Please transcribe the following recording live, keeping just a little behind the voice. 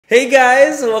Hey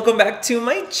guys, welcome back to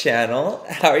my channel.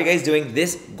 How are you guys doing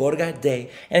this gorga day?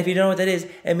 And if you don't know what that is,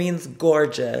 it means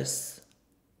gorgeous.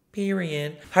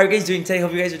 Period. How are you guys doing today?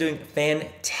 Hope you guys are doing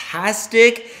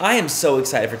fantastic. I am so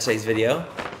excited for today's video.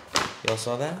 Y'all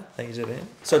saw that? Thank you, Jay.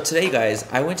 So today, guys,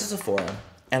 I went to Sephora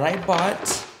and I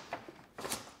bought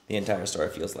the entire store,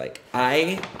 it feels like.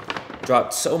 I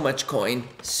dropped so much coin,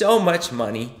 so much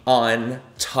money on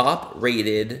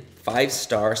top-rated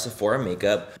 5-star Sephora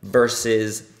makeup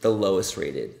versus the lowest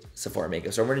rated Sephora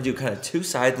makeup. So we're gonna do kind of two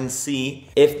sides and see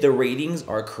if the ratings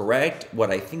are correct, what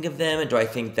I think of them, and do I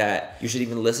think that you should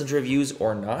even listen to reviews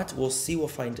or not? We'll see, we'll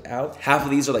find out. Half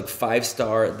of these are like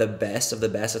 5-star, the best of the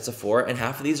best at Sephora, and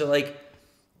half of these are like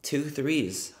 2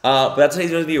 3s. But that's what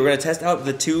today's gonna be. We're gonna test out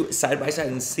the two side by side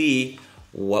and see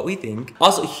what we think.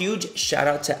 Also, huge shout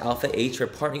out to Alpha H for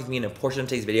partnering with me in a portion of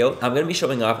today's video. I'm gonna be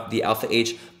showing off the Alpha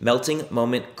H Melting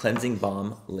Moment Cleansing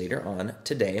Balm later on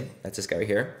today. That's this guy right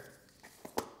here.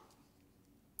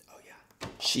 Oh yeah.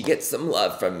 She gets some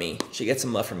love from me. She gets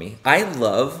some love from me. I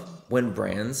love when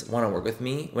brands wanna work with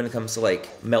me when it comes to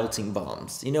like melting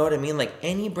balms. You know what I mean? Like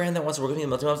any brand that wants to work with me in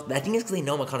melting balms, I think it's because they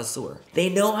know I'm a connoisseur. They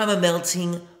know I'm a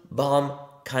melting balm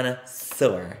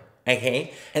connoisseur.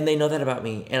 Okay? And they know that about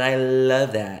me, and I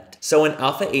love that. So when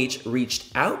Alpha H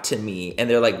reached out to me, and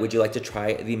they're like, would you like to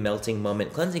try the Melting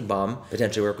Moment Cleansing Balm,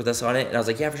 potentially work with us on it? And I was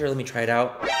like, yeah, for sure, let me try it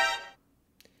out.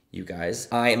 You guys,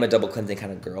 I am a double cleansing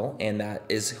kind of girl, and that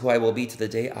is who I will be to the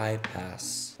day I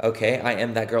pass. Okay? I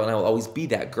am that girl, and I will always be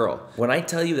that girl. When I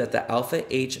tell you that the Alpha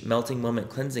H Melting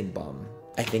Moment Cleansing Balm,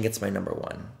 I think it's my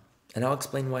 #1. And I'll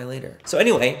explain why later. So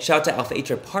anyway, shout out to Alpha H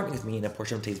for partnering with me in a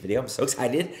portion of today's video. I'm so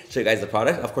excited to show you guys the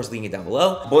product. Of course, link it down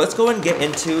below. But let's go and get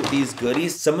into these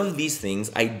goodies. Some of these things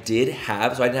I did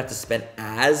have, so I didn't have to spend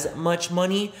as much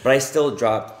money, but I still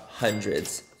dropped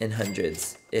hundreds and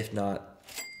hundreds, if not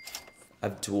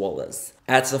of dollars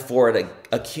at Sephora to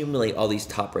accumulate all these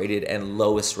top-rated and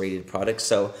lowest-rated products.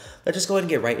 So let's just go ahead and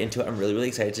get right into it. I'm really, really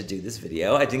excited to do this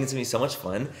video. I think it's gonna be so much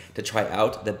fun to try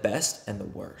out the best and the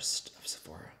worst of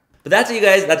Sephora. But that's it, you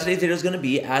guys. That's today's video is going to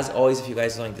be. As always, if you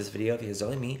guys like this video, if you guys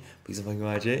don't like me, please don't fucking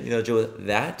watch it. You know, deal with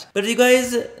that. But if you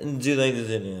guys do like this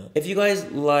video, if you guys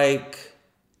like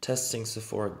testing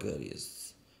Sephora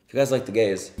goodies, if you guys like the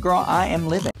gays, girl, I am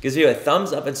living. Give this video a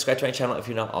thumbs up and subscribe to my channel if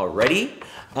you're not already.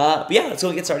 But yeah, let's go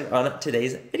and get started on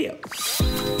today's video.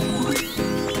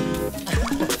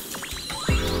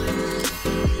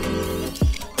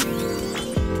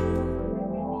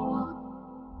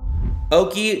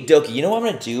 Okie dokie, you know what I'm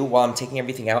gonna do while I'm taking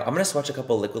everything out? I'm gonna swatch a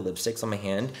couple of liquid lipsticks on my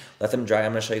hand, let them dry.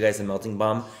 I'm gonna show you guys the melting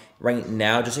balm right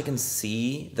now, just so you can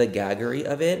see the gaggery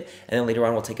of it. And then later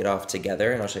on, we'll take it off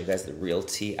together and I'll show you guys the real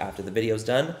tea after the video's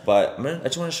done. But I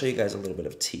just wanna show you guys a little bit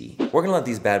of tea. We're gonna let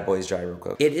these bad boys dry real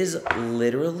quick. It is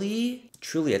literally,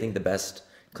 truly, I think the best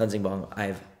cleansing balm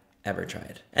I've ever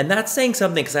tried. And that's saying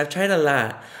something because I've tried a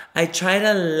lot. I tried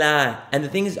a lot. And the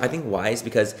thing is, I think why is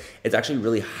because it's actually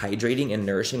really hydrating and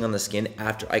nourishing on the skin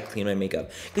after I clean my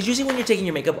makeup. Because usually when you're taking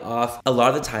your makeup off, a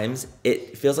lot of the times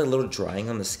it feels like a little drying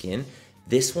on the skin.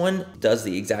 This one does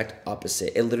the exact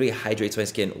opposite. It literally hydrates my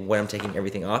skin when I'm taking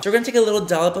everything off. So we're gonna take a little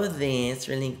dollop of this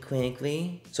really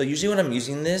quickly. So usually when I'm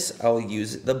using this, I'll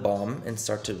use the balm and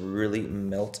start to really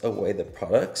melt away the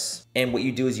products. And what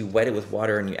you do is you wet it with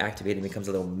water and you activate it and it becomes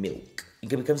a little milk. It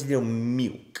becomes a little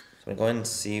milk. So I'm gonna go ahead and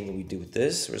see what we do with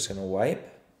this. We're just gonna wipe.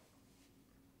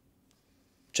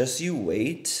 Just you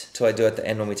wait till I do it at the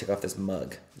end when we take off this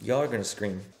mug. Y'all are gonna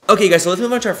scream. Okay guys, so let's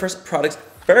move on to our first product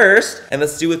first. And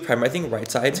let's do with primer. I think right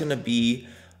side's gonna be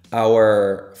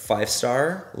our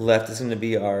 5-star. Left is gonna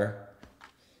be our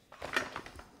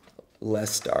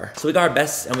less star. So we got our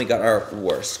best and we got our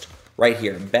worst right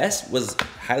here. Best was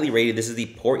highly rated. This is the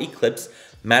Pore Eclipse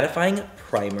Mattifying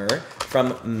Primer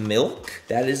from Milk.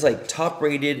 That is like top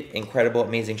rated, incredible,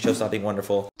 amazing, show-stopping,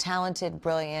 wonderful. Talented,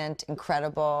 brilliant,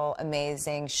 incredible,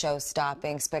 amazing,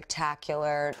 show-stopping,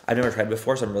 spectacular. I've never tried it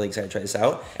before, so I'm really excited to try this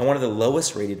out. And one of the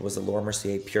lowest rated was the Laura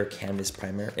Mercier Pure Canvas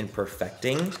Primer in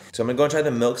Perfecting. So I'm gonna go and try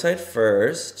the Milk side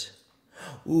first.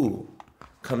 Ooh,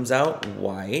 comes out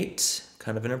white.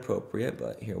 Kind of inappropriate,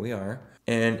 but here we are.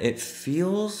 And it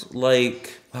feels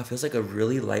like, wow, it feels like a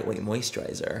really lightweight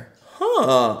moisturizer.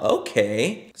 Huh,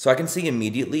 okay. So I can see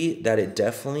immediately that it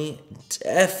definitely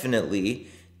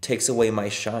takes away my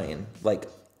shine, like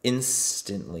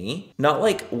instantly. Not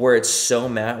like where it's so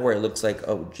matte where it looks like,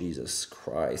 oh, Jesus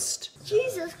Christ.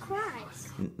 Jesus Christ.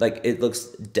 Like it looks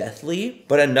deathly,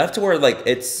 but enough to where like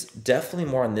it's definitely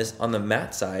more on this, on the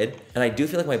matte side. And I do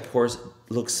feel like my pores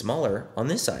look smaller on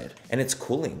this side and it's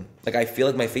cooling. Like I feel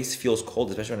like my face feels cold,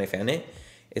 especially when I fan it.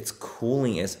 It's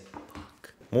cooling as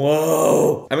fuck.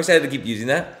 Whoa. I'm excited to keep using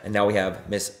that. And now we have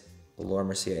Miss Laura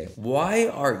Mercier. Why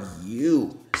are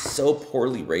you so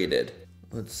poorly rated?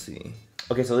 Let's see.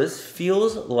 Okay, so this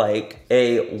feels like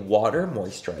a water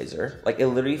moisturizer. Like it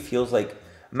literally feels like,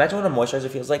 imagine what a moisturizer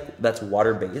feels like that's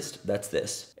water-based. That's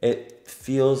this. It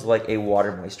feels like a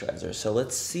water moisturizer. So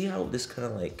let's see how this kind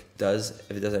of like does,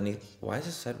 if it does any, why is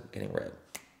this side getting red?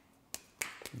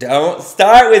 Don't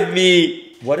start with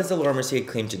me. What does the Laura Mercier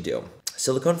claim to do?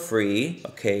 Silicone free,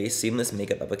 okay, seamless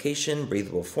makeup application,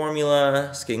 breathable formula,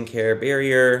 skincare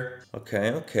barrier,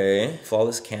 okay.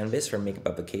 Flawless canvas for makeup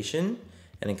application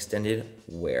and extended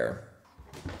wear.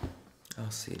 I'll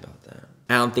see about that.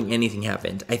 I don't think anything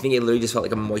happened. I think it literally just felt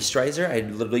like a moisturizer. I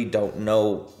literally don't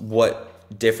know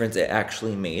what difference it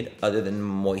actually made other than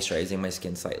moisturizing my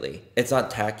skin slightly. It's not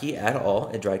tacky at all.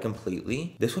 It dried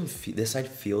completely. This one, this side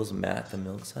feels matte, the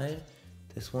milk side.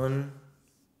 This one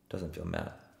doesn't feel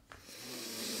matte.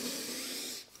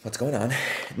 What's going on?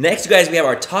 Next, you guys, we have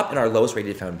our top and our lowest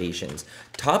rated foundations.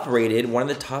 Top rated, one of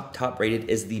the top rated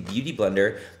is the Beauty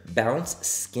Blender Bounce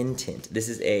Skin Tint. This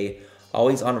is a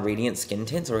always on radiant skin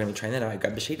tint, so we're gonna be trying that out. I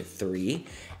grabbed the shade 3,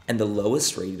 and the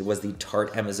lowest rated was the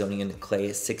Tarte Amazonian Clay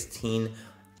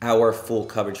 16-hour full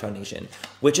coverage foundation,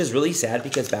 which is really sad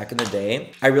because back in the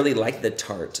day, I really liked the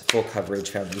Tarte full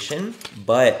coverage foundation,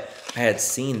 but I had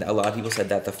seen that a lot of people said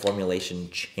that the formulation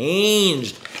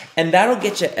changed, and that'll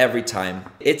get you every time.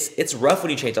 It's rough when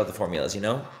you change out the formulas, you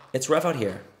know? It's rough out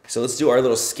here. So let's do our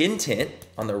little skin tint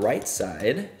on the right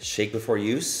side. Shake before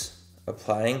use,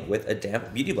 applying with a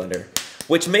damp Beauty Blender,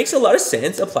 which makes a lot of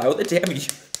sense. Apply with a damp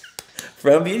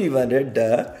from Beauty Blender,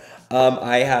 duh.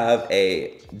 I have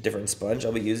a different sponge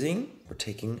I'll be using. We're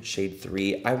taking shade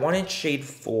 3. I wanted shade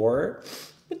 4,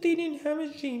 but they didn't have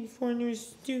a shade 4 and they were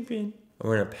stupid.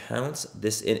 We're gonna pounce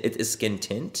this in. It is skin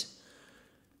tint.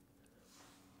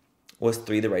 Was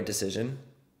 3 the right decision?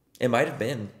 It might have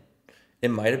been. It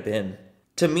might have been.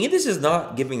 To me, this is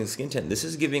not giving skin tint. This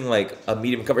is giving like a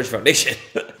medium coverage foundation.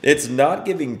 It's not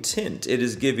giving tint. It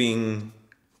is giving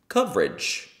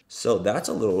coverage. So that's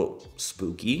a little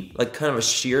spooky. Like kind of a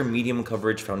sheer medium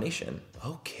coverage foundation.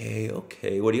 Okay.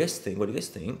 What do you guys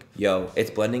think? Yo,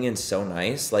 it's blending in so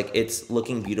nice. Like it's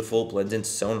looking beautiful, blends in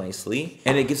so nicely.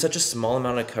 And it gives such a small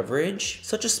amount of coverage.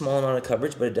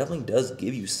 But it definitely does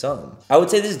give you some. I would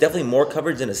say this is definitely more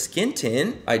coverage than a skin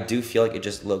tint. I do feel like it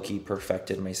just low-key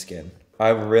perfected my skin. I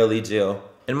really do.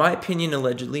 In my opinion,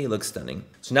 allegedly, it looks stunning.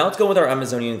 So now let's go with our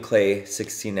Amazonian Clay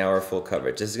 16-hour full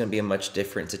coverage. This is gonna be a much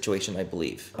different situation, I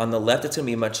believe. On the left, it's gonna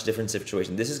be a much different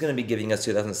situation. This is gonna be giving us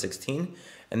 2016,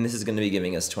 and this is gonna be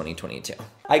giving us 2022.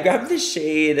 I grabbed the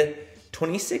shade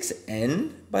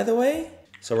 26N, by the way.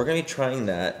 So we're gonna be trying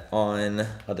that on the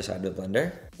other side of the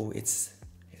blender. Oh, it's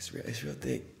real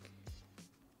thick.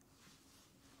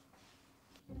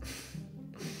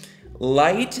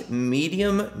 Light,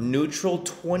 medium, neutral,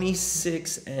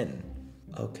 26N.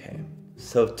 Okay.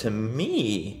 So to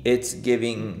me, it's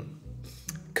giving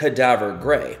cadaver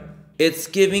gray. It's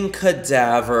giving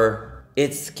cadaver.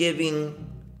 It's giving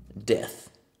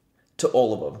death to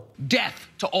all of them. Death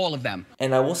to all of them.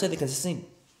 And I will say the consistency,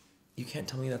 you can't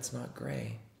tell me that's not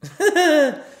gray.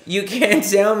 You can't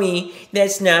tell me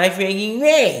that's not freaking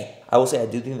gray. I will say I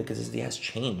do think the consistency has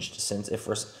changed since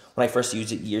when I first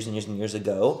used it years and years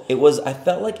ago. I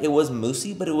felt like it was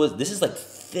moussey, but this is like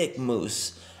thick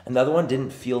mousse. And the other one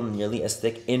didn't feel nearly as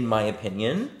thick in my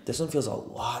opinion. This one feels a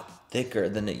lot thicker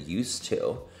than it used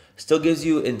to. Still gives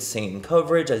you insane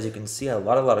coverage, as you can see, a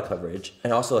lot of coverage.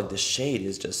 And also like the shade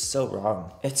is just so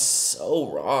wrong. It's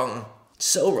so wrong.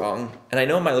 So wrong. And I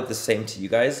know it might look the same to you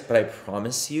guys, but I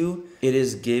promise you, it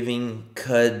is giving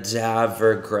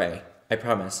cadaver gray. I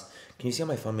promise. Can you see on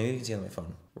my phone? Maybe you can see on my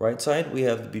phone. Right side, we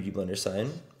have the Beauty Blender side,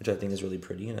 which I think is really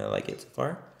pretty and I like it so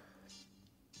far.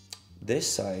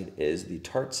 This side is the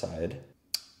Tarte side.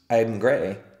 I'm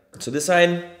gray. So this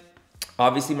side,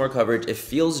 obviously more coverage. It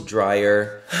feels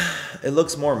drier. It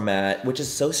looks more matte, which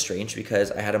is so strange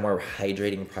because I had a more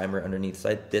hydrating primer underneath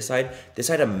this side. This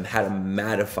side had a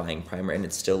mattifying primer and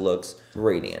it still looks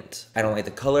radiant. I don't like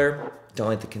the color, don't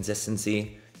like the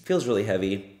consistency. Feels really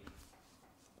heavy.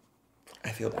 I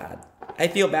feel bad.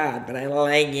 But I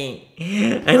like it.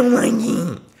 I don't like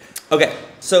it. Okay,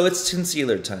 so it's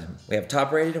concealer time. We have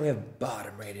top rated and we have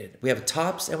bottom rated. We have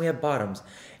tops and we have bottoms.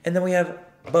 And then we have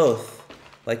both,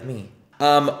 like me.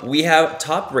 We have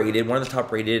top rated. One of the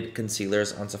top rated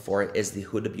concealers on Sephora is the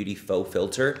Huda Beauty Faux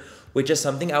Filter, which is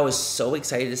something I was so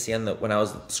excited to see when I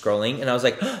was scrolling. And I was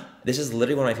like, This is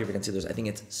literally one of my favorite concealers. I think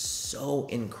it's so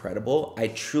incredible. I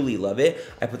truly love it.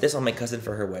 I put this on my cousin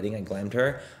for her wedding. I glammed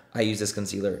her. I use this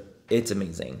concealer. It's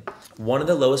amazing. One of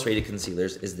the lowest rated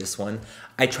concealers is this one.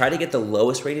 I try to get the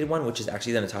lowest rated one, which is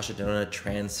actually the Natasha Denona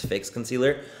Transfix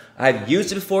Concealer. I've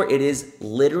used it before. It is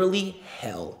literally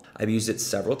hell. I've used it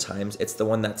several times. It's the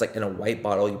one that's like in a white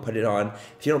bottle. You put it on.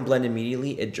 If you don't blend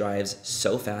immediately, it dries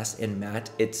so fast and matte.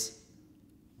 It's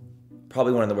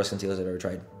probably one of the worst concealers I've ever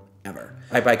tried, ever.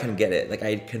 I couldn't get it. Like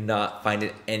I could not find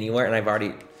it anywhere, and I've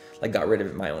already like got rid of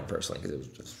it my own personally because it was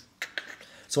just.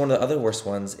 So one of the other worst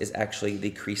ones is actually the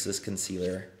Creaseless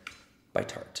Concealer by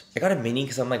Tarte. I got a mini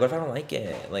because I'm like, what if I don't like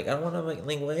it? Like I don't want to like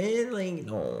what?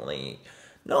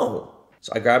 No.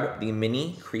 So I grabbed the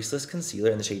mini Creaseless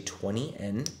Concealer in the shade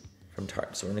 20N from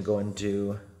Tarte. So we're gonna go and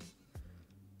do.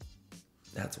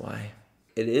 That's why.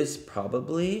 It is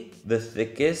probably the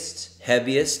thickest,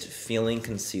 heaviest feeling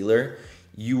concealer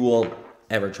you will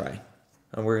ever try.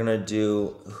 And we're gonna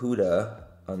do Huda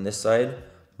on this side.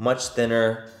 Much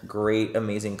thinner, great,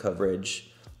 amazing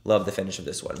coverage. Love the finish of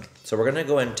this one. So we're gonna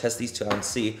go and test these two out and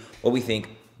see what we think.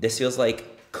 This feels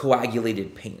like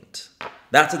coagulated paint.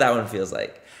 That's what that one feels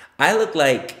like. I look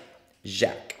like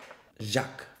Jacques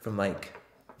from like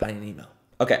Finding Nemo.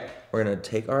 Okay, we're gonna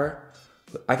take our,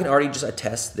 I can already just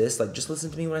attest this, like just listen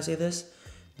to me when I say this.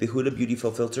 The Huda Beauty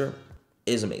Filter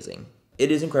is amazing. It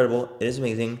is incredible, it is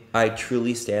amazing. I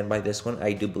truly stand by this one.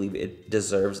 I do believe it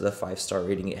deserves the 5-star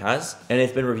rating it has. And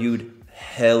it's been reviewed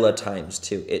hella times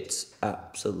too. It's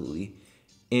absolutely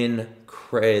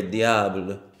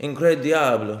incredible.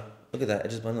 Incredible. Look at that, it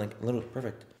just blended like a little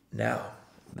perfect. Now,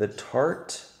 the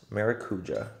Tarte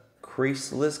Maracuja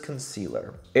Creaseless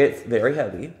Concealer. It's very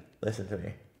heavy, listen to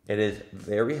me. It is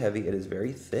very heavy, it is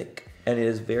very thick, and it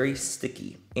is very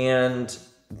sticky. And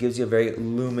gives you a very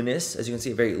luminous, as you can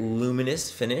see, a very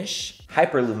luminous finish.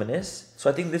 Hyper luminous. So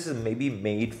I think this is maybe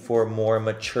made for more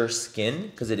mature skin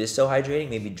because it is so hydrating.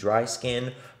 Maybe dry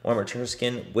skin, more mature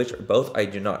skin, which both I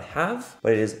do not have.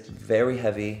 But it is very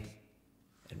heavy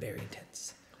and very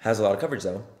intense. Has a lot of coverage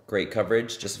though. Great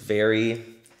coverage, just very,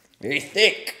 very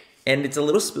thick. And it's a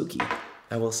little spooky,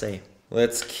 I will say.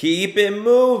 Let's keep it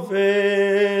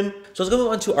moving. So let's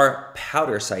go on to our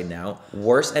powder side now.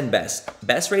 Worst and best.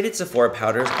 Best rated Sephora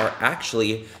powders are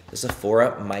actually the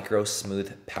Sephora Micro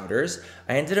Smooth powders.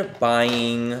 I ended up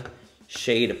buying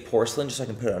shade Porcelain just so I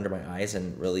can put it under my eyes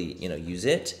and really, use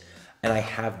it. And I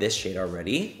have this shade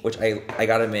already, which I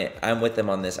gotta admit, I'm with them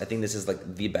on this. I think this is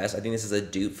like the best. I think this is a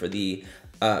dupe for the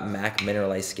MAC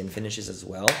Mineralized Skin Finishes as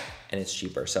well. And it's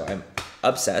cheaper, so I'm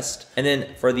obsessed. And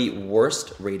then for the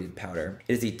worst rated powder,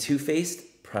 it is the Too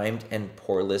Faced Primed and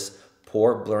Poreless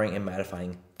Pore Blurring and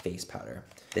Mattifying Face Powder.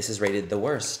 This is rated the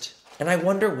worst. And I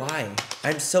wonder why.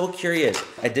 I'm so curious.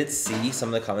 I did see some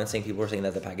of the comments saying people were saying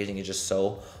that the packaging is just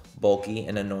so bulky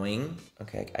and annoying.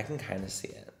 Okay, I can kind of see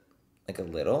it. Like a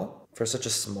little. For such a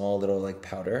small little like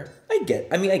powder. I get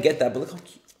that, but look how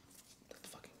cute. That's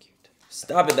fucking cute.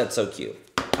 Stop it, that's so cute.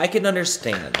 I can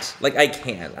understand. Like I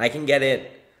can get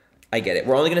it. I get it.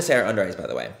 We're only gonna say our under eyes, by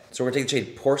the way. So we're gonna take the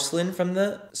shade Porcelain from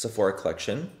the Sephora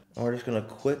collection. And we're just gonna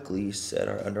quickly set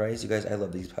our under eyes. You guys, I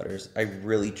love these powders. I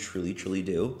really, truly, truly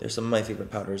do. They're some of my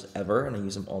favorite powders ever, and I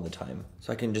use them all the time.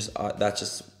 So I can just, that's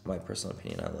just my personal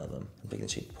opinion. I love them. I'm taking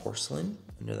the shade Porcelain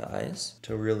under the eyes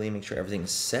to really make sure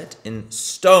everything's set in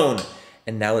stone.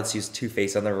 And now let's use Too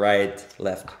Faced on the right,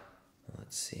 left.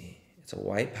 Let's see. It's a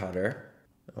white powder.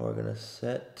 And we're gonna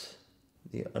set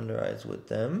the under eyes with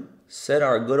them. Set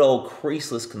our good old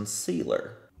creaseless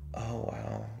concealer. Oh,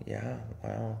 wow. Yeah,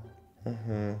 wow.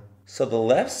 So the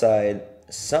left side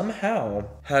somehow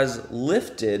has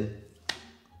lifted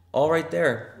all right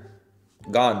there.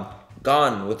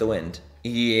 Gone with the wind.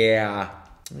 Yeah.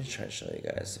 Let me try to show you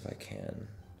guys if I can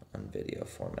on video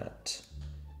format.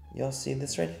 Y'all see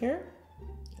this right here?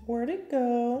 Where'd it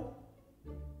go?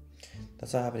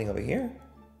 That's not happening over here.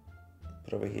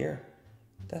 But over here,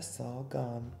 that's all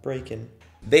gone, breaking.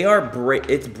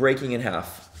 It's breaking in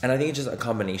half. And I think it's just a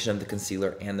combination of the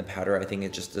concealer and the powder. I think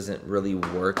it just doesn't really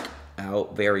work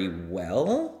out very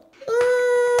well.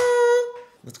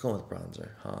 Let's go with bronzer,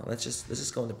 huh? Let's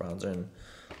just go with the bronzer and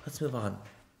let's move on.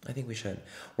 I think we should.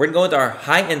 We're gonna go with our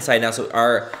high-end side now. So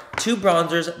our two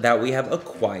bronzers that we have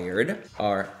acquired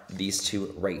are these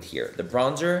two right here. The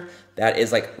bronzer that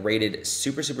is like rated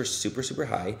super, super, super, super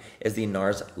high is the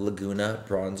NARS Laguna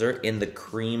bronzer in the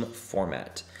cream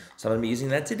format. So I'm gonna be using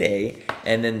that today.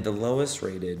 And then the lowest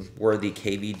rated were the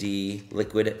KVD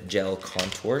Liquid Gel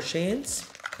Contour shades.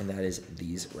 And that is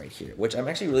these right here, which I'm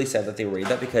actually really sad that they rated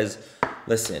that because,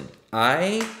 listen,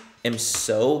 I am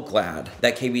so glad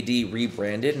that KVD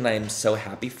rebranded, and I am so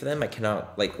happy for them. I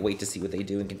cannot like wait to see what they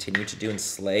do and continue to do and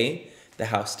slay the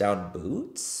house down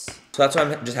boots. So that's why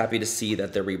I'm just happy to see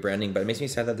that they're rebranding, but it makes me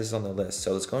sad that this is on the list.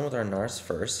 So let's go in with our NARS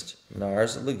first.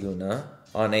 NARS Laguna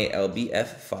on a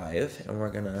LBF5, and we're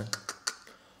gonna,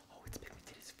 oh, it's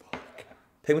pigmented as fuck.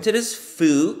 Pigmented as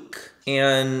fuck,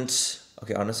 and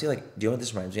okay, honestly, like, do you know what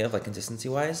this reminds me of, like,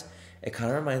 consistency-wise? It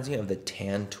kind of reminds me of the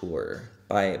Tan Tour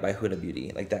by Huda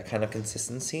Beauty. Like, that kind of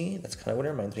consistency, that's kind of what it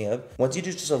reminds me of. Once you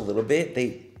do just a little bit,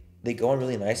 they go on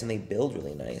really nice and they build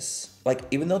really nice. Like,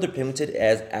 even though they're pigmented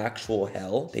as actual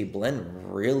hell, they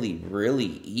blend really,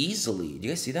 really easily. Do you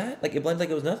guys see that? Like, it blends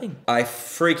like it was nothing. I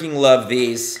freaking love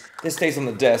these. This stays on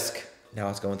the desk. Now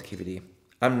let's go with the KVD.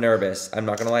 I'm nervous. I'm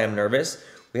not gonna lie, I'm nervous.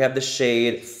 We have the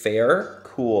shade Fair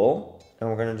Cool, and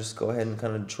we're gonna just go ahead and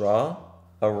kind of draw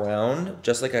around,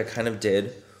 just like I kind of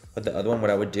did with the other one, what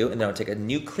I would do. And then I'll take a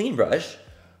new clean brush,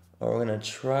 and we're gonna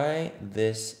try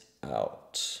this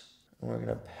out. We're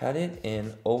gonna pat it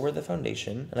in over the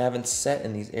foundation. And I haven't set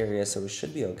in these areas, so it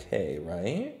should be okay,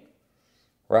 right?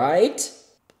 Right?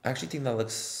 I actually think that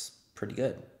looks pretty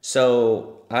good.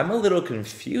 So I'm a little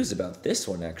confused about this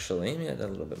one, actually. Let me add a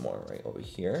little bit more right over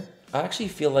here. I actually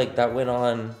feel like that went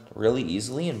on really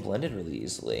easily and blended really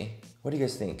easily. What do you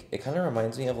guys think? It kind of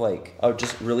reminds me of like, oh,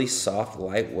 just really soft,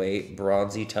 lightweight,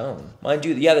 bronzy tone. Mind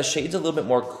you, yeah, the shade's a little bit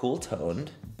more cool toned,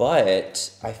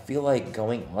 but I feel like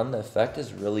going on the effect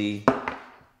is really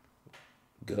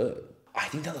good. I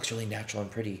think that looks really natural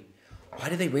and pretty. Why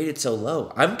did they rate it so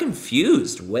low? I'm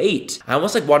confused. Wait, I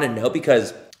almost like want to know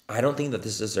because I don't think that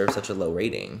this deserves such a low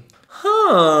rating.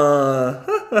 Huh.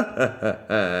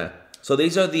 So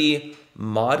these are the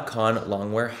ModCon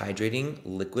Longwear Hydrating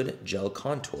Liquid Gel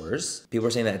Contours. People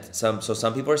are saying that some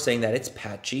people are saying that it's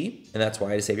patchy, and that's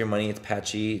why to save your money, it's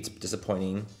patchy, it's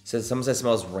disappointing. Someone says it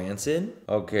smells rancid.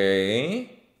 Okay.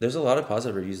 There's a lot of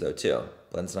positive reviews though too.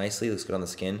 Blends nicely, looks good on the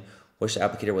skin. Wish the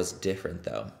applicator was different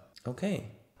though. Okay.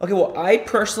 Okay, well, I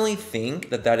personally think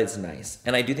that that is nice.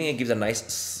 And I do think it gives a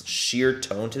nice sheer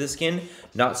tone to the skin.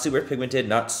 Not super pigmented,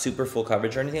 not super full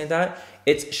coverage or anything like that.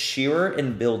 It's sheerer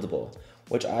and buildable,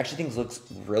 which I actually think looks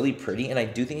really pretty. And I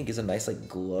do think it gives a nice like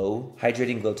glow,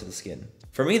 hydrating glow to the skin.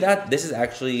 For me, this is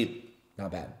actually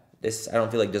not bad. This, I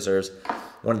don't feel like deserves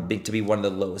to be one of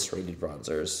the lowest rated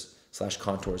bronzers /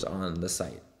 contours on the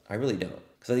site. I really don't,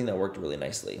 because I think that worked really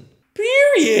nicely.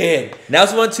 Period. Now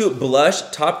let's move on to blush,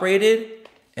 top rated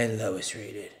and lowest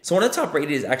rated. So one of the top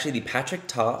rated is actually the Patrick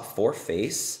Ta For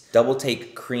Face Double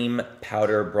Take Cream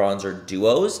Powder Bronzer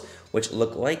Duos, which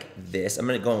look like this. I'm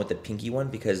gonna go in with the pinky one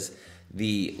because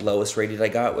the lowest rated I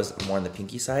got was more on the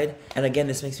pinky side. And again,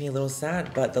 this makes me a little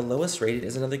sad, but the lowest rated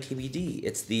is another KVD.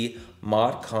 It's the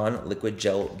ModCon Liquid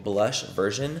Gel Blush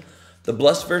version. The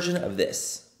blush version of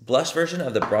this. Blush version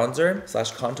of the bronzer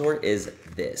 / contour is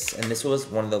this, and this was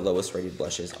one of the lowest rated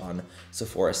blushes on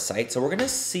Sephora's site. So we're gonna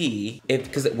see if,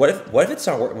 because what if it's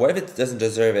not, what if it doesn't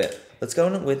deserve it? Let's go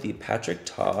in with the Patrick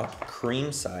Ta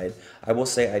cream side. I will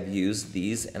say I've used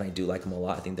these and I do like them a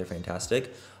lot. I think they're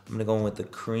fantastic. I'm gonna go in with the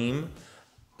cream.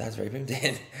 That's very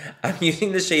pigmented. I'm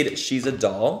using the shade She's a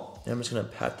Doll, and I'm just gonna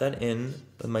pat that in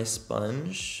with my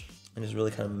sponge. And just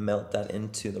really kind of melt that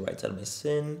into the right side of my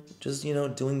skin. Just, you know,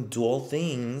 doing dual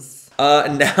things.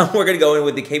 Now we're gonna go in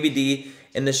with the KVD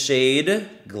in the shade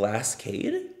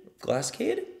Glasscade.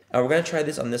 We're gonna try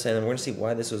this on this side, and we're gonna see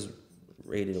why this was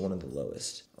rated one of the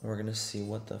lowest. We're gonna see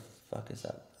what the fuck is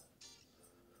that.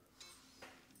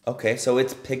 Okay, so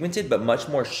it's pigmented, but much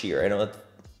more sheer. I know that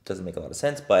doesn't make a lot of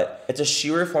sense, but it's a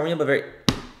sheerer formula, but very...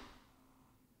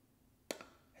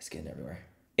 It's getting everywhere.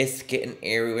 It's getting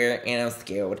everywhere, and I'm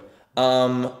scared.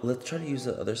 Let's try to use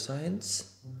the other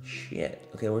sides. Shit.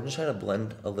 Okay, we're gonna try to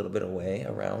blend a little bit away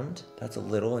around. That's a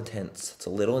little intense. It's a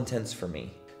little intense for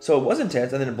me. So it was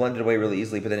intense, and then it blended away really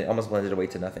easily, but then it almost blended away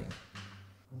to nothing.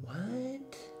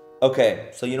 What? Okay,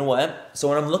 so you know what? So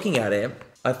when I'm looking at it,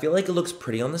 I feel like it looks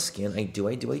pretty on the skin. I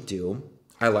do.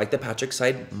 I like the Patrick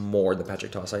side more, the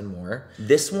Patrick Ta side more.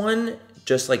 This one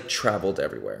just like traveled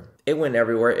everywhere. It went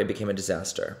everywhere, it became a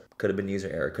disaster. Could have been user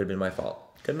error, could have been my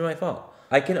fault.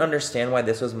 I can understand why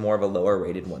this was more of a lower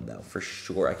rated one though, for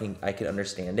sure. I can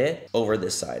understand it over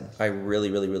this side. I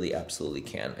really absolutely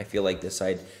can. I feel like this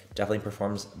side definitely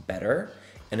performs better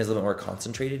and is a little bit more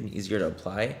concentrated and easier to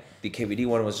apply. The KVD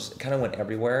one was just kind of went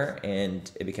everywhere and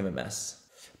it became a mess.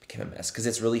 Because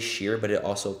it's really sheer, but it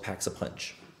also packs a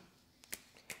punch.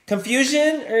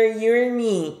 Confusion or you and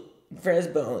me? Fresh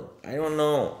bone. I don't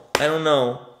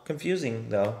know. Confusing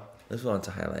though. Let's go on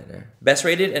to highlighter. Best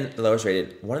rated and lowest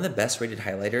rated. One of the best rated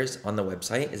highlighters on the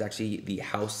website is actually the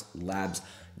House Labs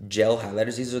gel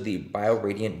highlighters. These are the Bio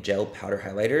Radiant Gel Powder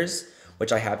Highlighters,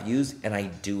 which I have used and I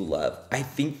do love. I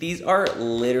think these are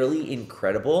literally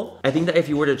incredible. I think that if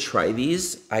you were to try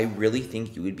these, I really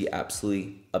think you would be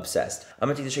absolutely obsessed. I'm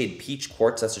gonna take the shade Peach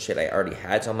Quartz. That's the shade I already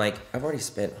had. So I'm like, I've already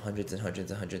spent hundreds and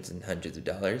hundreds and hundreds and hundreds of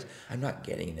dollars. I'm not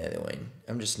getting another one.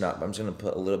 I'm just not. I'm just gonna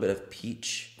put a little bit of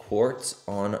Peach Quartz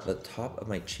on the top of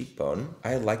my cheekbone.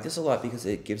 I like this a lot because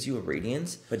it gives you a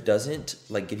radiance, but doesn't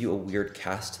like give you a weird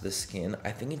cast to the skin.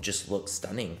 I think it just looks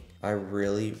stunning. I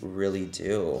really, really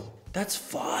do. That's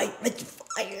fire. That's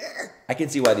fire. I can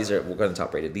see why these are, we'll go to the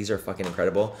top rated. These are fucking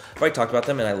incredible. I've already talked about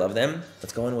them and I love them.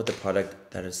 Let's go in with the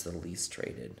product that is the least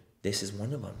rated. This is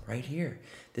one of them right here.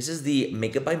 This is the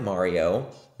Makeup by Mario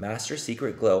Master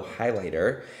Secret Glow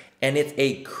Highlighter. And it's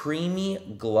a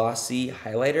creamy, glossy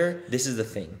highlighter. This is the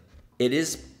thing. It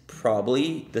is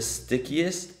probably the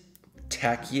stickiest,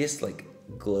 tackiest, like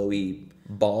glowy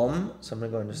balm. So I'm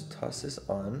gonna go and just toss this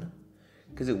on,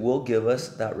 because it will give us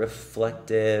that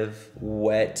reflective,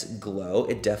 wet glow.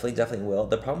 It definitely will.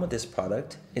 The problem with this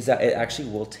product is that it actually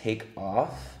will take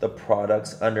off the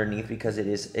products underneath because it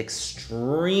is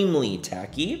extremely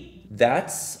tacky.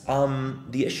 That's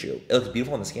the issue. It looks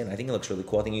beautiful on the skin. I think it looks really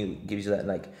cool. I think it gives you that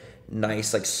like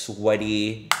nice, like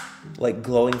sweaty, like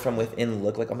glowing from within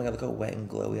look. Like, oh my God, look how wet and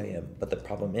glowy I am. But the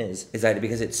problem is that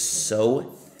because it's so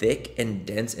thick and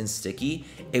dense and sticky,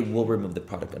 it will remove the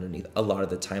product underneath a lot of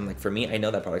the time. Like for me, I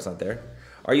know that product's not there.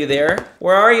 Are you there?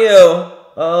 Where are you?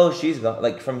 Oh, she's gone.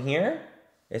 Like from here,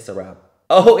 it's a wrap.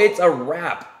 Oh, it's a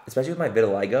wrap. Especially with my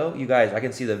vitiligo. You guys, I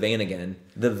can see the vein again.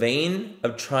 The vein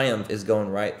of triumph is going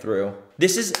right through.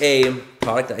 This is a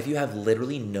product that if you have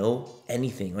literally no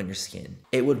anything on your skin,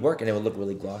 it would work and it would look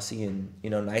really glossy and, you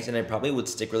know, nice. And it probably would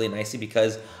stick really nicely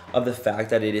because of the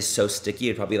fact that it is so sticky.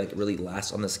 It probably like really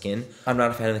lasts on the skin. I'm not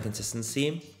a fan of the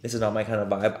consistency. This is not my kind of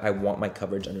vibe. I want my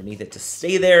coverage underneath it to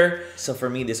stay there. So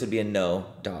for me, this would be a no,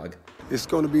 dog. It's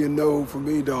gonna be a no for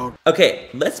me, dog. Okay,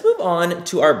 let's move on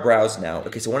to our brows now.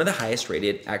 Okay, so one of the highest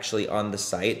rated actually on the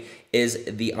site is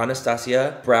the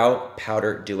Anastasia Brow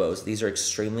Powder Duos. These are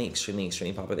extremely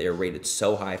popular. They are rated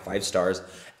so high, 5 stars.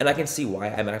 And I can see why.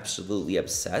 I'm absolutely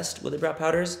obsessed with the brow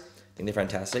powders. I think they're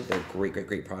fantastic. They're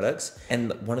great products.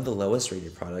 And one of the lowest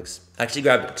rated products, I actually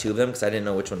grabbed 2 of them because I didn't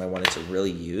know which one I wanted to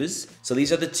really use. So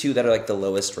these are the 2 that are like the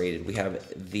lowest rated. We have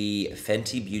the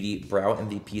Fenty Beauty Brow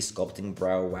MVP Sculpting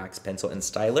Brow Wax Pencil and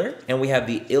Styler. And we have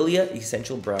the Ilia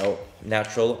Essential Brow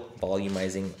Natural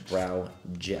Volumizing Brow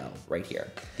Gel right here.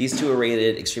 These 2 are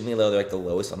rated extremely low. They're like the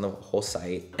lowest on the whole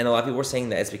site. And a lot of people were saying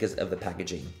that it's because of the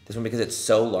packaging. This one because it's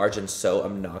so large and so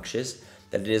obnoxious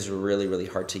that it is really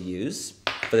hard to use.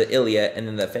 For the Ilia, and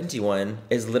then the Fenty one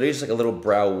is literally just like a little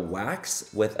brow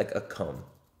wax with like a comb.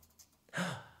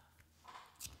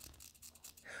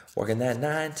 Working that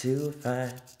 9 to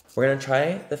 5. We're gonna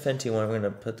try the Fenty one. We're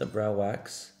gonna put the brow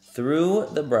wax through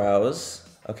the brows.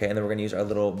 Okay, and then we're gonna use our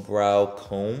little brow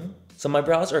comb. So my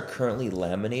brows are currently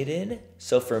laminated.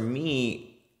 So for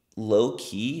me, low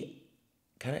key,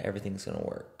 kind of everything's gonna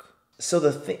work. So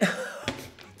the thing,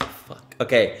 fuck.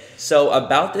 Okay, so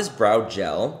about this brow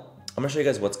gel, I'm gonna show you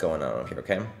guys what's going on here,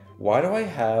 okay? Why do I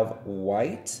have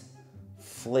white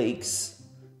flakes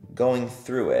going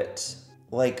through it?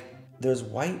 Like, there's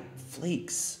white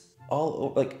flakes all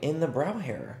over, like in the brow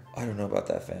hair. I don't know about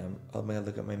that, fam. Oh my God,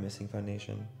 look at my missing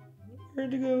foundation.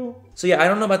 Where'd it go? So yeah, I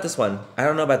don't know about this one. I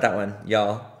don't know about that one,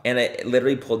 y'all. And it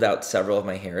literally pulled out several of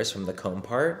my hairs from the comb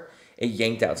part. It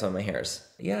yanked out some of my hairs.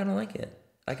 Yeah, I don't like it.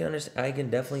 I can understand, I can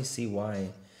definitely see why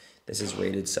this is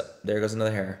rated. So there goes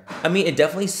another hair. I mean, it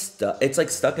definitely stuck. It's like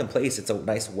stuck in place. It's a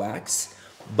nice wax,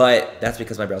 but that's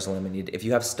because my brows are laminated. If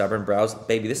you have stubborn brows,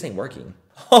 baby, this ain't working.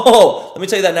 Oh, let me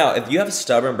tell you that now. If you have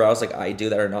stubborn brows like I do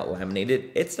that are not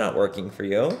laminated, it's not working for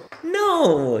you.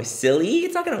 No, silly,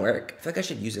 it's not gonna work. I feel like I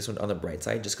should use this one on the bright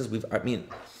side just because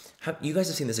you guys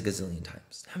have seen this a gazillion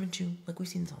times, haven't you? Like we've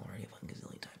seen this already a fucking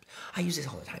gazillion times. I use this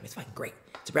all the time. It's fucking great.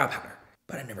 It's a brow powder,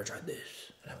 but I never tried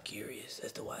this. And I'm curious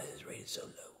as to why it's rated so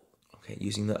low. Okay,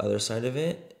 using the other side of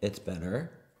it, it's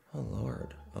better. Oh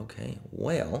Lord, okay.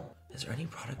 Well, is there any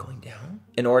product going down?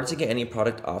 In order to get any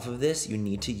product off of this, you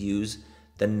need to use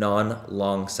the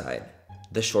non-long side.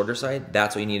 The shorter side,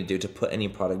 that's what you need to do to put any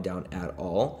product down at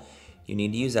all. You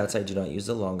need to use that side, do not use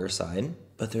the longer side.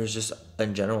 But there's just,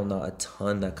 in general, not a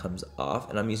ton that comes off,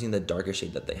 and I'm using the darker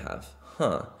shade that they have.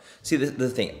 Huh. See, the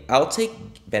thing, I'll take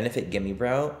Benefit Gimme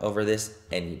Brow over this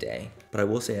any day. But I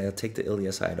will say I'll take the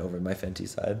Ilia side over my Fenty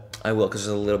side. I will, because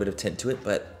there's a little bit of tint to it,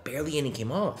 but barely any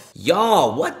came off.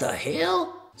 Y'all, what the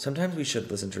hell? Sometimes we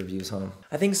should listen to reviews, huh?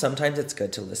 I think sometimes it's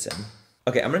good to listen.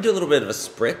 Okay, I'm gonna do a little bit of a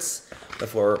spritz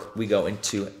before we go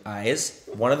into eyes.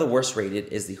 One of the worst rated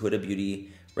is the Huda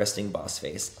Beauty Resting Boss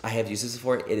Face. I have used this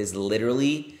before. It is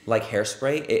literally like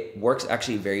hairspray. It works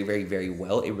actually very, very, very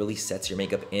well. It really sets your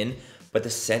makeup in, but the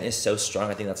scent is so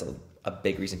strong. I think that's a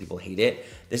big reason people hate it.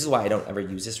 This is why I don't ever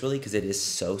use this really, because it is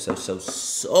so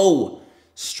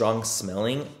strong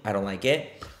smelling. I don't like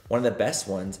it. One of the best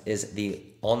ones is the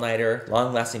all-nighter,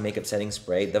 long-lasting makeup setting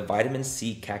spray, the Vitamin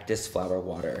C Cactus Flower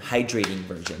Water hydrating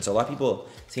version. So a lot of people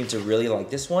seem to really like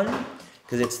this one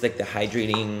because it's like the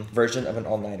hydrating version of an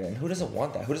all-nighter. And who doesn't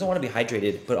want that? Who doesn't want to be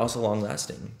hydrated but also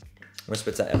long-lasting? I'm gonna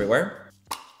spritz that everywhere.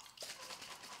 I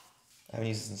haven't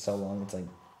used this in so long, it's like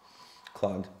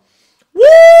clogged. Woo!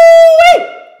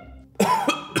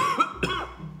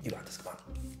 You got this, come on.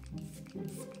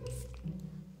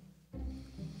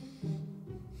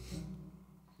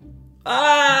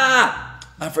 Ah!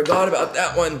 I forgot about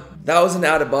that one. That was an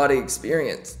out-of-body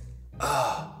experience.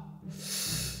 Ah,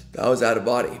 that was out of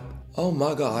body. Oh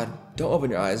my God. Don't open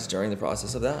your eyes during the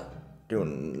process of that. Do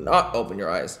not open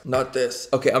your eyes. Not this.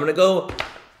 Okay, I'm gonna go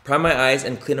prime my eyes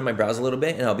and clean up my brows a little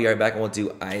bit, and I'll be right back and we'll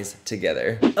do eyes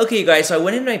together. Okay, you guys, so I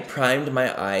went in and I primed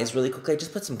my eyes really quickly. I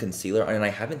just put some concealer on and I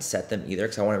haven't set them either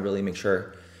because I wanna really make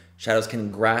sure shadows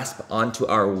can grasp onto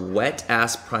our wet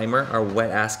ass primer, our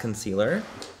wet ass concealer.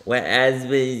 Wet ass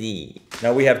busy.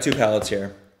 Now we have 2 palettes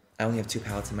here. I only have 2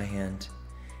 palettes in my hand.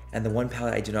 And the one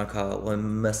palette I do not call it, well, I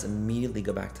must immediately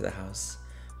go back to the house,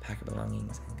 pack your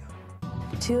belongings, and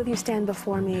go. 2 of you stand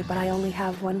before me, but I only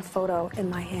have 1 photo in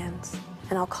my hands.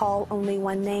 And I'll call only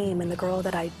 1 name, and the girl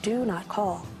that I do not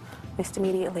call must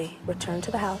immediately return to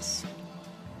the house,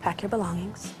 pack your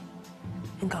belongings,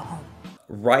 and go home.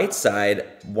 Right side,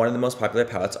 one of the most popular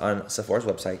palettes on Sephora's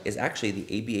website is actually the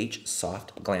ABH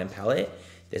Soft Glam Palette.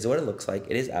 This is what it looks like.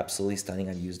 It is absolutely stunning.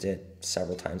 I've used it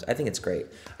several times. I think it's great.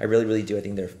 I really, really do. I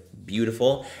think they're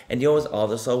beautiful. And you know what was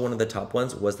also one of the top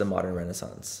ones was the Modern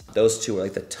Renaissance. Those 2 were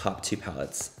like the top 2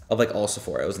 palettes of like all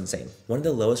Sephora. It was insane. One of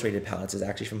the lowest rated palettes is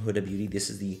actually from Huda Beauty. This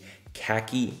is the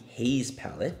Khaki Haze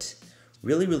palette.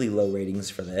 Really, really low ratings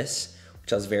for this,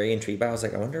 which I was very intrigued by. I was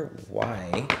like, I wonder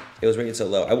why it was rated so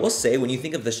low. I will say, when you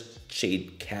think of the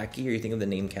shade khaki or you think of the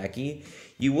name khaki,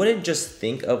 you wouldn't just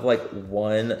think of like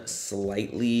one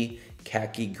slightly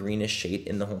khaki greenish shade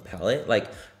in the whole palette.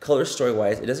 Like color story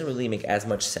wise, it doesn't really make as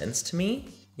much sense to me.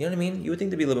 You know what I mean? You would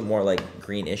think there'd be a little bit more like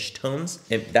greenish tones.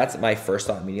 And that's my first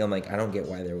thought immediately. I'm like, I don't get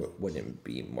why there wouldn't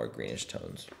be more greenish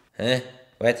tones. Huh?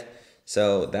 What?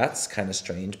 So that's kind of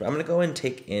strange, but I'm gonna go and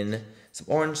take in some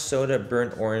orange soda,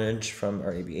 burnt orange from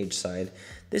our ABH side.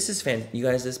 This is you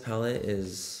guys, this palette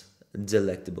is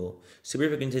delectable. Super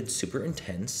pigmented, super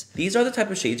intense. These are the type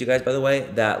of shades, you guys, by the way,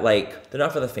 that like, they're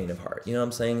not for the faint of heart. You know what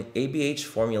I'm saying? ABH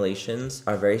formulations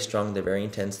are very strong. They're very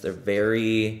intense. They're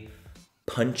very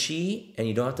punchy, and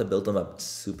you don't have to build them up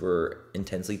super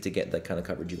intensely to get the kind of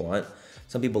coverage you want.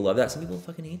 Some people love that. Some people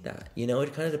fucking hate that. You know,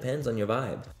 it kind of depends on your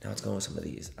vibe. Now let's go with some of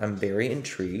these. I'm very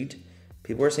intrigued.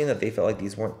 People were saying that they felt like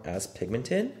these weren't as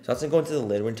pigmented. So let's go into the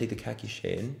lid. We're gonna take the khaki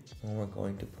shade and we're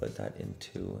going to put that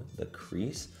into the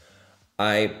crease.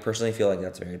 I personally feel like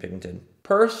that's very pigmented.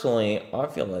 Personally, I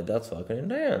feel like that's fucking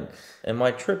intense. Am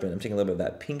I tripping? I'm taking a little bit of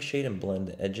that pink shade and blend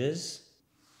the edges.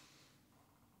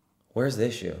 Where's the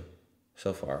issue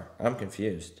so far? I'm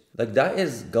confused. Like, that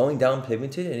is going down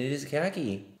pigmented and it is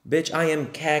khaki. Bitch, I am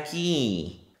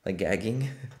khaki. Like gagging.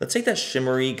 Let's take that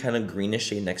shimmery kind of greenish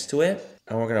shade next to it.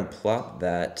 And we're gonna plop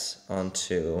that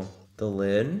onto the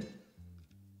lid.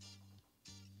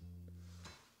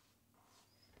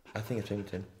 I think it's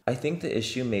pigmented. I think the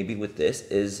issue maybe with this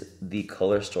is the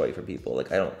color story for people.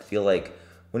 Like, I don't feel like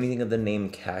when you think of the name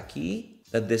khaki,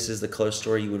 that this is the color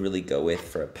story you would really go with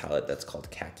for a palette that's called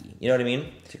khaki. You know what I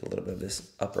mean? Take a little bit of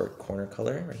this upper corner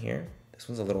color right here. This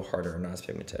one's a little harder and not as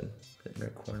pigmented. Put it in the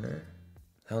corner.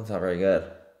 That one's not very good.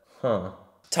 Huh.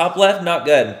 Top left, not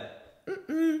good.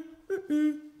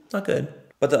 Not good.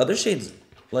 But the other shades,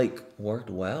 like, worked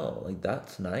well. Like,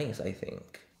 that's nice, I think.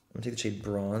 I'm gonna take the shade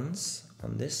Bronze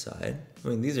on this side. I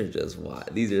mean, these are just,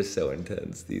 these are so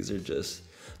intense. These are just,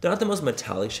 they're not the most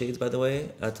metallic shades, by the way.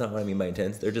 That's not what I mean by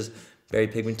intense. They're just very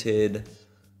pigmented,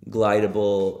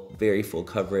 glidable, very full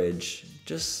coverage,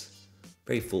 just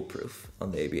very foolproof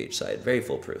on the ABH side, very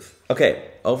foolproof.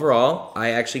 Okay, overall,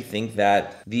 I actually think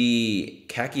that the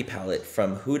khaki palette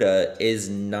from Huda is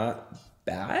not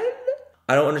bad.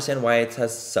 I don't understand why it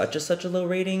has such a low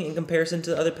rating in comparison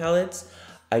to the other palettes.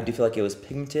 I do feel like it was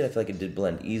pigmented. I feel like it did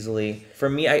blend easily. For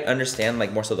me, I understand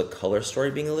like more so the color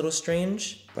story being a little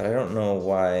strange, but I don't know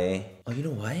why. Oh, you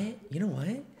know what? You know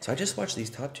what? So I just watched these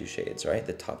top 2 shades, right?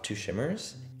 The top 2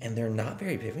 shimmers, and they're not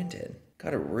very pigmented.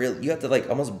 You have to like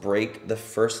almost break the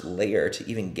first layer to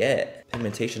even get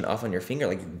pigmentation off on your finger.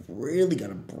 Like, you really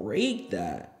gotta break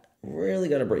that. Really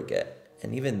gotta break it.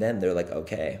 And even then, they're like,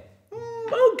 okay.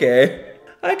 Okay.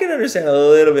 I can understand a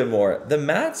little bit more. The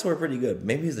mattes were pretty good.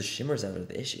 Maybe it's the shimmers that are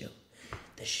the issue.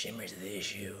 The shimmers are the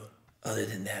issue. Other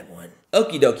than that one.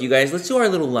 Okie dokie, you guys. Let's do our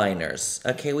little liners.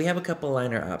 Okay, we have a couple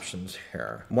liner options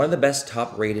here. One of the best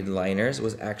top rated liners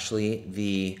was actually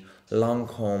the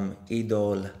Lancome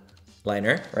Idole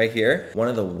liner right here. One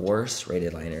of the worst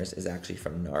rated liners is actually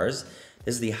from NARS.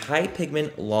 This is the High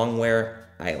Pigment Longwear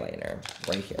eyeliner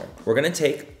right here. We're gonna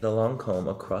take the Lancome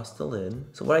across the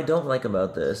lid. So what I don't like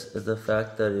about this is the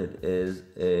fact that it is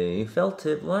a felt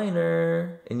tip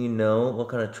liner. And you know what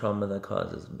kind of trauma that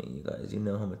causes me, you guys. You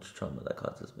know how much trauma that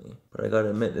causes me. But I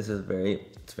gotta admit, this is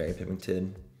it's very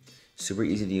pigmented. Super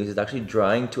easy to use. It's actually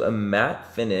drying to a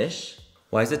matte finish.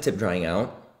 Why is the tip drying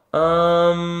out?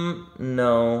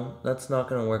 No, that's not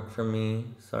gonna work for me.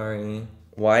 Sorry.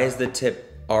 Why is the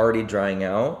tip already drying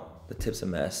out? The tip's a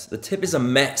mess. The tip is a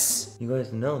mess. You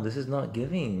guys know this is not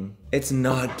giving. It's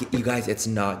not, you guys, it's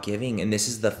not giving. And this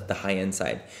is the high-end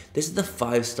side. This is the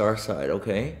 5-star side,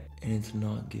 okay? And it's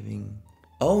not giving.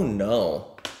 Oh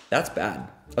no, that's bad.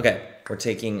 Okay, we're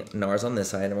taking NARS on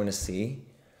this side and we're gonna see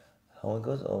how it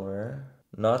goes over.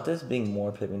 Not this being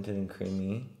more pigmented and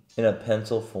creamy in a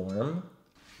pencil form.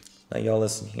 Now y'all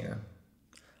listen here.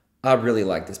 I really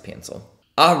like this pencil.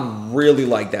 I really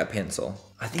like that pencil.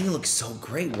 I think it looks so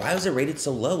great. Why was it rated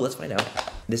so low? Let's find out.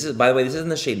 This is, by the way, this is in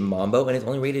the shade Mambo, and it's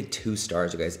only rated 2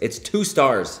 stars, you guys. It's 2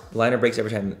 stars. The liner breaks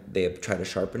every time they try to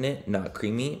sharpen it. Not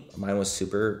creamy. Mine was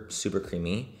super, super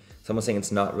creamy. Someone's saying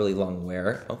it's not really long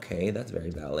wear. Okay, that's very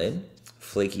valid.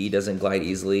 Flaky, doesn't glide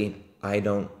easily.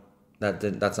 That's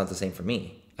not the same for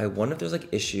me. I wonder if there's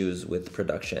like issues with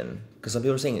production. Because some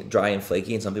people are saying it's dry and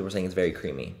flaky, and some people are saying it's very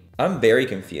creamy. I'm very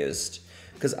confused.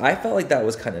 Because I felt like that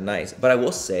was kind of nice. But I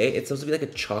will say, it's supposed to be like a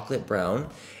chocolate brown.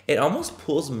 It almost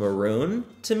pulls maroon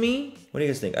to me. What do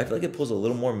you guys think? I feel like it pulls a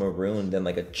little more maroon than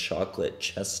like a chocolate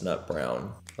chestnut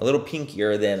brown. A little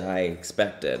pinkier than I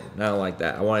expected. And I don't like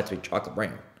that. I want it to be chocolate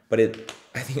brown. But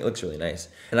I think it looks really nice.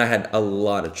 And I had a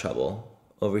lot of trouble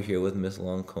over here with Miss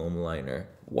Lancome liner.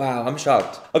 Wow, I'm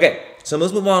shocked. Okay, so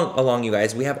let's move on along, you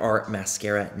guys. We have our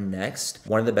mascara next.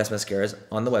 One of the best mascaras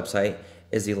on the website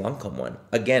is the Lancome one.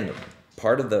 Again,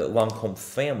 part of the Lancome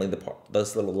family,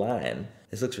 this little line.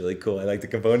 This looks really cool. I like the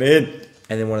component.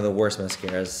 And then one of the worst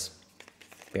mascaras,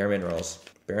 Bare Minerals.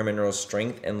 Bare Minerals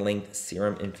Strength and Length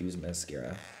Serum Infused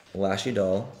Mascara. Lashy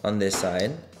Doll on this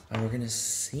side. And we're gonna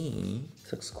see.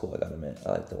 This looks cool, I gotta admit.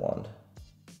 I like the wand.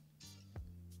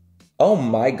 Oh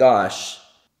my gosh.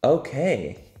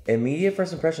 Okay. Immediate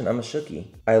first impression, I'm a shookie.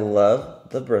 I love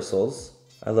the bristles.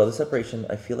 I love the separation.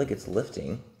 I feel like it's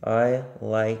lifting. I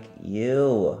like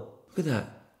you. Look at that.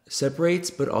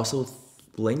 Separates, but also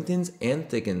lengthens and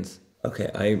thickens.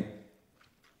 Okay,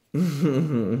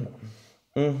 Look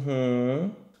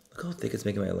how thick it's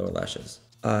making my lower lashes.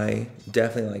 I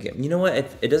definitely like it. You know what?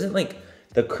 It doesn't like,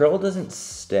 the curl doesn't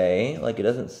stay. Like, it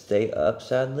doesn't stay up,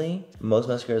 sadly. Most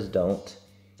mascaras don't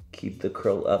keep the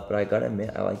curl up, but I gotta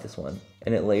admit, I like this one.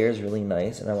 And it layers really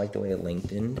nice, and I like the way it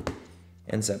lengthened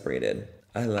and separated.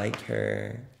 I like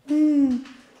her.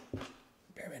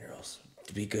 Bare Minerals.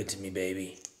 Be good to me,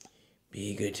 baby.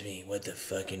 Be good to me. What the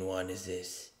fucking wand is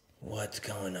this? What's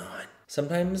going on?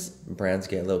 Sometimes brands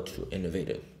get a little too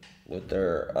innovative with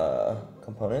their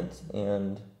components,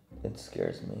 and it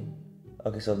scares me.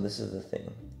 Okay, so this is the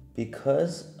thing.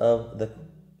 Because of the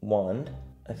wand,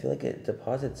 I feel like it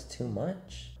deposits too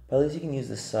much. But at least you can use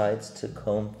the sides to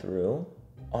comb through.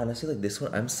 Honestly, like this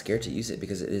one, I'm scared to use it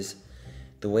because it is,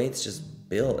 the way it's just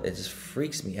built, it just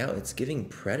freaks me out. It's giving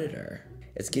Predator.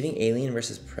 It's giving Alien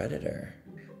versus Predator.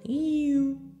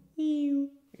 Ew, ew.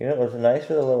 You know, it's nice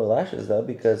for the lower lashes though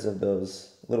because of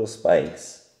those little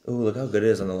spikes. Ooh, look how good it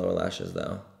is on the lower lashes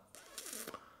though.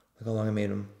 Look how long I made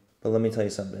them. But let me tell you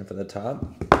something, for the top,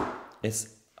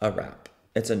 it's a wrap.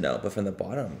 It's a no, but from the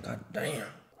bottom, god damn.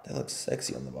 That looks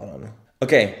sexy on the bottom.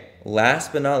 Okay,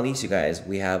 last but not least, you guys,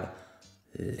 we have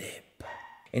lip.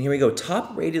 And here we go.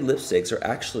 Top rated lipsticks are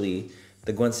actually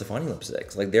the Gwen Stefani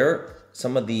lipsticks. Like, they're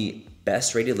some of the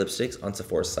best rated lipsticks on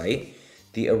Sephora's site.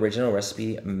 The Original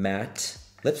Recipe matte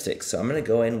lipsticks. So I'm gonna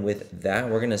go in with that.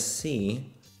 We're gonna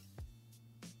see.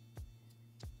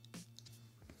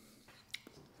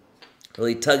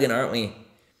 Really tugging, aren't we?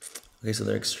 Okay, so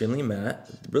they're extremely matte.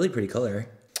 Really pretty color.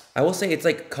 I will say it's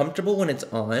like comfortable when it's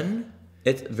on.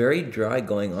 It's very dry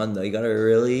going on though. You gotta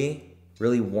really,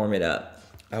 really warm it up.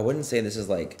 I wouldn't say this is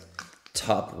like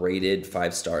top rated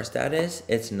 5-star status.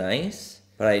 It's nice,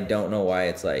 but I don't know why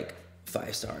it's like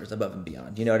 5 stars above and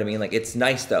beyond. You know what I mean? Like, it's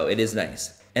nice though. It is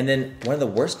nice. And then one of the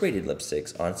worst rated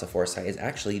lipsticks on Sephora's site is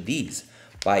actually these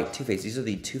by Too Faced. These are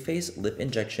the Too Faced Lip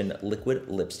Injection Liquid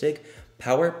Lipstick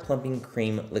Power Plumping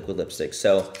Cream Liquid Lipstick.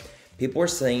 So people were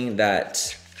saying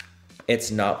that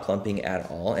it's not plumping at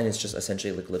all, and it's just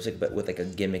essentially liquid lipstick, but with like a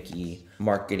gimmicky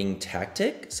marketing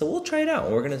tactic. So we'll try it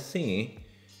out. We're gonna see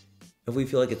if we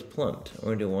feel like it's plumped.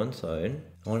 We're gonna do one side.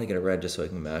 I wanna get a red just so I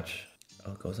can match.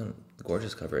 Oh, it goes on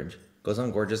gorgeous coverage. Goes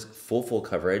on gorgeous, full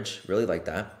coverage. Really like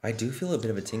that. I do feel a bit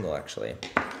of a tingle, actually.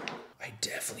 I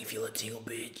definitely feel a tingle,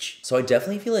 bitch. So I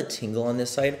definitely feel a tingle on this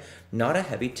side. Not a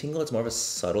heavy tingle, it's more of a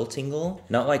subtle tingle.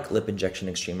 Not like lip injection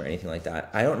extreme or anything like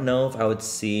that. I don't know if I would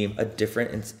see a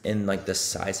difference in like the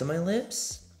size of my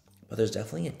lips, but there's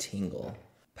definitely a tingle.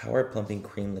 Power Plumping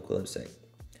Cream Liquid Lipstick.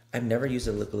 I've never used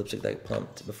a liquid lipstick that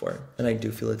plumped before, and I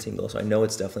do feel a tingle, so I know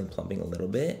it's definitely plumping a little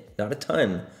bit. Not a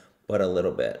ton, but a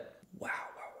little bit. Wow.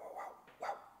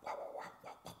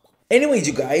 Anyways,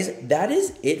 you guys, that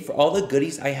is it for all the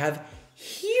goodies I have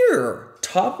here.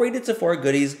 Top rated Sephora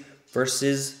goodies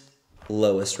versus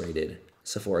lowest rated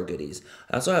Sephora goodies.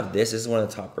 I also have this. This is one of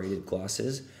the top rated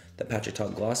glosses, the Patrick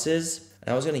Talk glosses.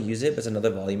 And I was going to use it, but it's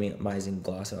another volumizing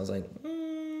gloss. And I was like,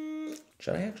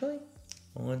 should I actually?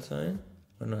 On one side?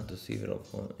 Or not to see if it'll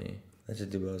plump me. Let's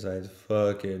just do both sides.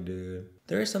 Fuck it, dude.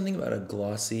 There is something about a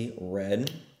glossy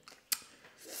red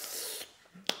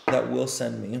that will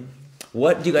send me.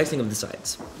 What do you guys think of the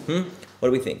sides? What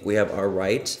do we think? We have our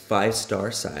right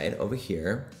 5-star side over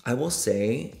here. I will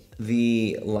say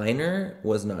the liner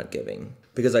was not giving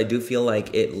because I do feel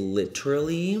like it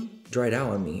literally dried out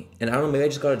on me. And I don't know, maybe I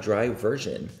just got a dry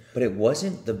version, but it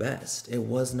wasn't the best. It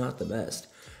was not the best.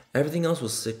 Everything else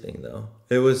was sickening though.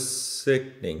 It was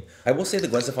sickening. I will say the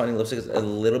Gwen Stefani lipstick is a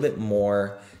little bit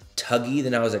more tuggy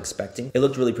than I was expecting. It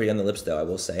looked really pretty on the lips though, I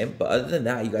will say. But other than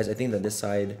that, you guys, I think that this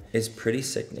side is pretty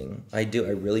sickening. I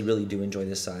really, really do enjoy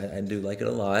this side. I do like it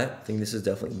a lot. I think this is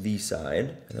definitely the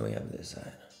side. And then we have this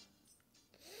side.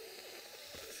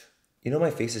 You know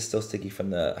my face is still sticky from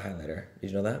the highlighter.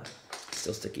 Did you know that?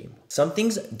 Still sticky. Some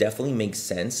things definitely make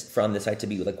sense from this side to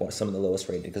be like some of the lowest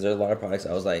rated because there's a lot of products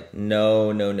I was like,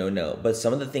 no. But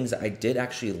some of the things that I did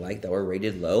actually like that were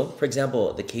rated low, for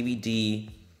example, the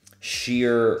KVD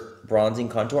sheer bronzing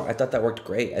contour, I thought that worked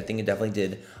great. I think it definitely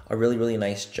did a really, really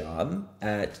nice job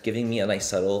at giving me a nice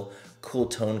subtle, cool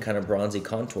tone kind of bronzy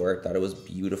contour. I thought it was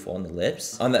beautiful on the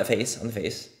lips, on the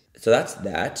face. So that's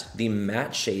that. The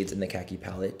matte shades in the khaki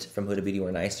palette from Huda Beauty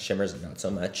were nice. Shimmers, not so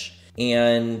much.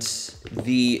 And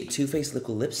the Too Faced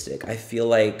liquid lipstick, I feel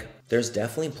like there's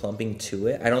definitely plumping to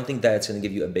it. I don't think that it's gonna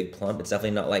give you a big plump. It's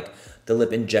definitely not like the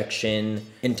lip injection,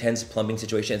 intense plumping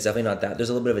situation. It's definitely not that. There's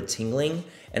a little bit of a tingling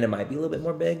and it might be a little bit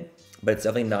more big, but it's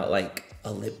definitely not like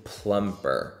a lip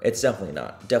plumper. It's definitely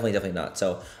not, definitely not.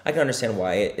 So I can understand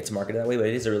why it's marketed that way, but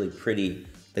it is a really pretty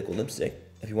liquid lipstick.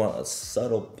 If you want a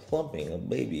subtle plumping, a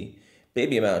baby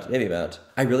amount.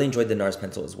 I really enjoyed the NARS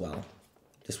pencil as well.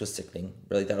 This was sickening.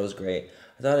 Really thought it was great.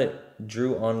 I thought it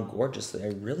drew on gorgeously. I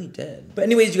really did. But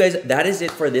anyways, you guys, that is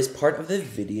it for this part of the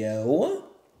video.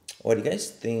 What do you guys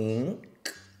think?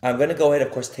 I'm gonna go ahead,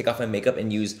 of course, take off my makeup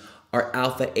and use our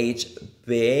Alpha H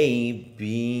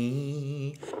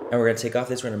baby. And we're gonna take off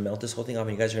this, we're gonna melt this whole thing off,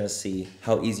 and you guys are gonna see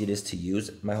how easy it is to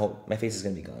use. My face is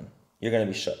gonna be gone. You're gonna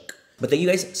be shook. But thank you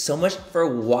guys so much for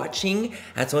watching.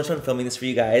 I had so much fun filming this for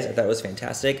you guys. I thought it was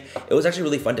fantastic. It was actually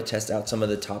really fun to test out some of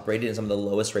the top rated and some of the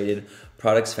lowest rated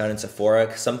products found in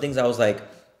Sephora. Some things I was like,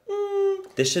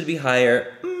 this should be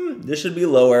higher, this should be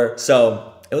lower.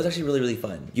 So it was actually really, really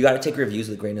fun. You gotta take reviews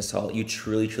with a grain of salt. You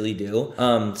truly, truly do.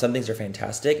 Some things are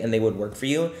fantastic and they would work for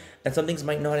you, and some things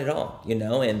might not at all, you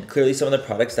know? And clearly some of the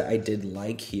products that I did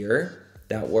like here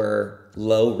that were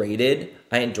low rated,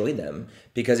 I enjoyed them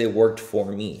because it worked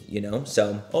for me, you know?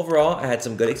 So overall, I had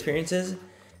some good experiences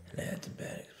and I had some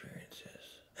bad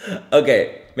experiences.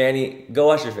 Okay, Manny, go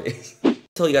wash your face.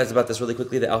 Tell you guys about this really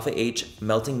quickly. The Alpha H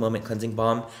Melting Moment Cleansing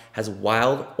Balm has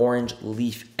wild orange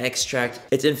leaf extract.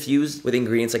 It's infused with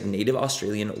ingredients like native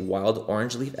Australian wild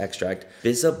orange leaf extract,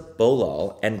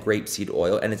 bisabolol, and grapeseed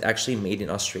oil. And it's actually made in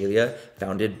Australia,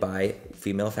 founded by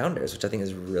female founders, which I think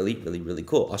is really, really, really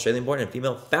cool. Australian born and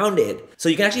female founded. So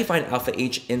you can actually find Alpha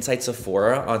H inside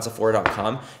Sephora on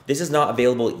Sephora.com. This is not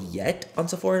available yet on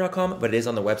Sephora.com, but it is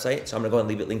on the website. So I'm gonna go and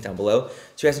leave it linked down below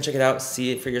so you guys can check it out,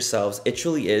 see it for yourselves. It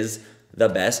truly is the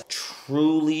best,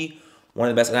 truly one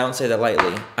of the best, and I don't say that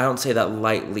lightly.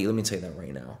 Let me tell you that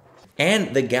right now.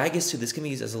 And the gag is too, this can be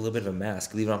used as a little bit of a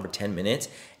mask. Leave it on for 10 minutes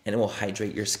and it will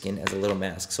hydrate your skin as a little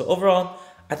mask. So overall,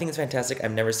 I think it's fantastic.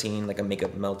 I've never seen like a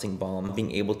makeup melting balm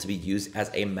being able to be used as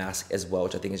a mask as well,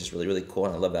 which I think is just really, really cool,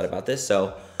 and I love that about this.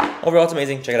 So overall, it's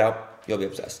amazing. Check it out. You'll be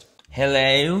obsessed.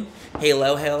 Hello. Hey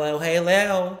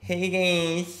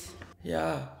guys.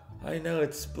 Yeah, I know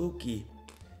it's spooky.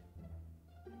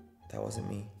 That wasn't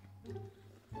me.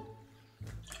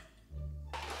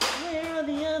 where are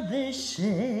the other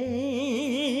shades?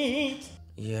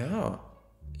 Yeah.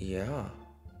 Yeah.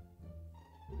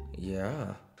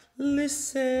 Yeah.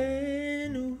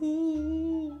 Listen.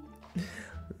 Ooh.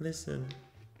 Listen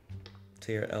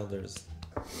to your elders.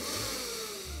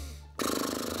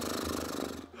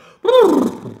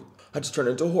 I just turned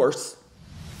into a horse.